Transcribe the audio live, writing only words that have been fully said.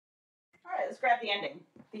let's grab the ending.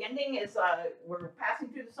 The ending is we're passing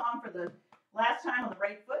through the song for the last time on the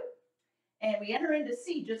right foot, and we enter into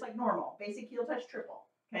C just like normal. Basic heel touch triple.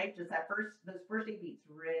 Okay, just those first 8 beats.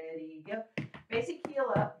 Ready, go. Basic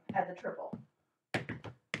heel up at the triple. Okay,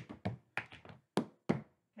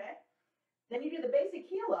 then you do the basic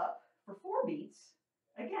heel up for 4 beats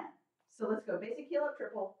again. So let's go basic heel up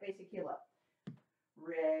triple, basic heel up.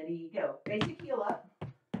 Ready, go. Basic heel up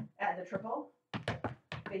at the triple,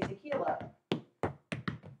 basic heel up.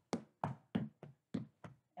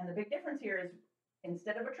 And the big difference here is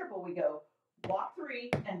instead of a triple, we go walk 3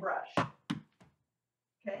 and brush.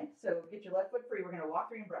 Okay, so get your left foot free. We're going to walk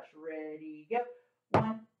 3 and brush. Ready, go.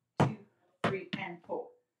 1, 2, 3, and 4.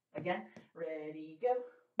 Again, ready, go.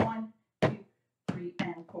 1, 2, 3,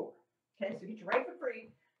 and 4. Okay, so get your right foot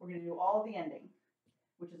free. We're going to do all the ending,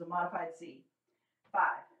 which is a modified C. 5,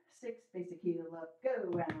 6, basic heel up,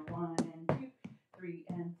 go. And 1 and 2, 3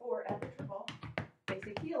 and 4 at the triple.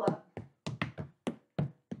 Basic heel up.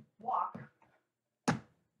 Walk.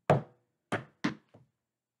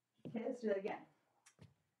 Okay, let's do that again.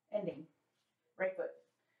 Ending. Right foot.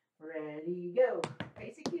 Ready, go.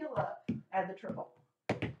 Basic heel up, add the triple.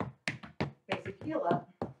 Basic heel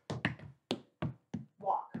up.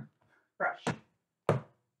 Walk. Brush. Okay,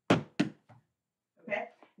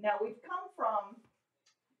 now we've come from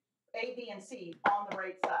A, B, and C on the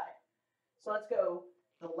right side. So let's go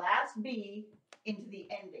the last B into the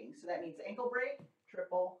ending. So that means ankle break,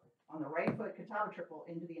 triple, on the right foot, katana triple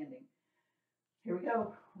into the ending. Here we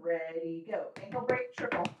go. Ready, go. Ankle break,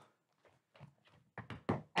 triple.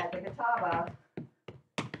 Add the katana.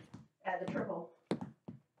 Add the triple.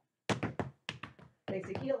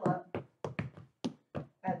 Basic heel up.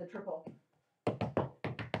 Add the triple.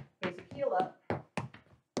 Basic heel up.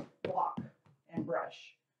 Walk and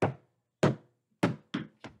brush.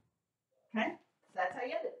 Okay? That's how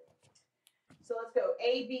you end it. So let's go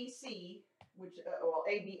A, B, C, which, well,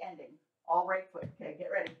 A, B ending. All right foot. Okay, get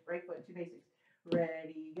ready. Right foot, 2 basics.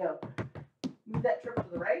 Ready, go. Move that triple to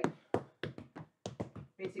the right.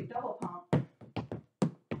 Basic double pump.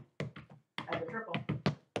 Add the triple.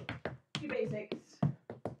 2 basics.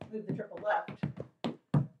 Move the triple left.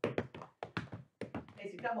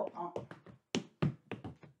 Basic double pump.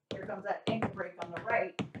 Here comes that ankle break on the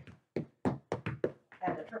right.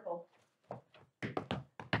 Add the triple.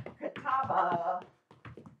 Katana.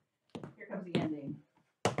 Here comes the ending.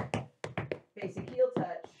 Basic heel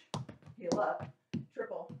touch. Heel up.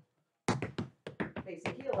 Triple.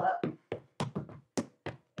 Basic heel up.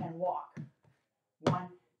 And walk. 1,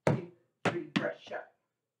 2, 3, brush shut.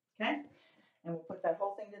 Okay? And we'll put that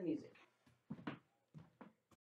whole thing to the music.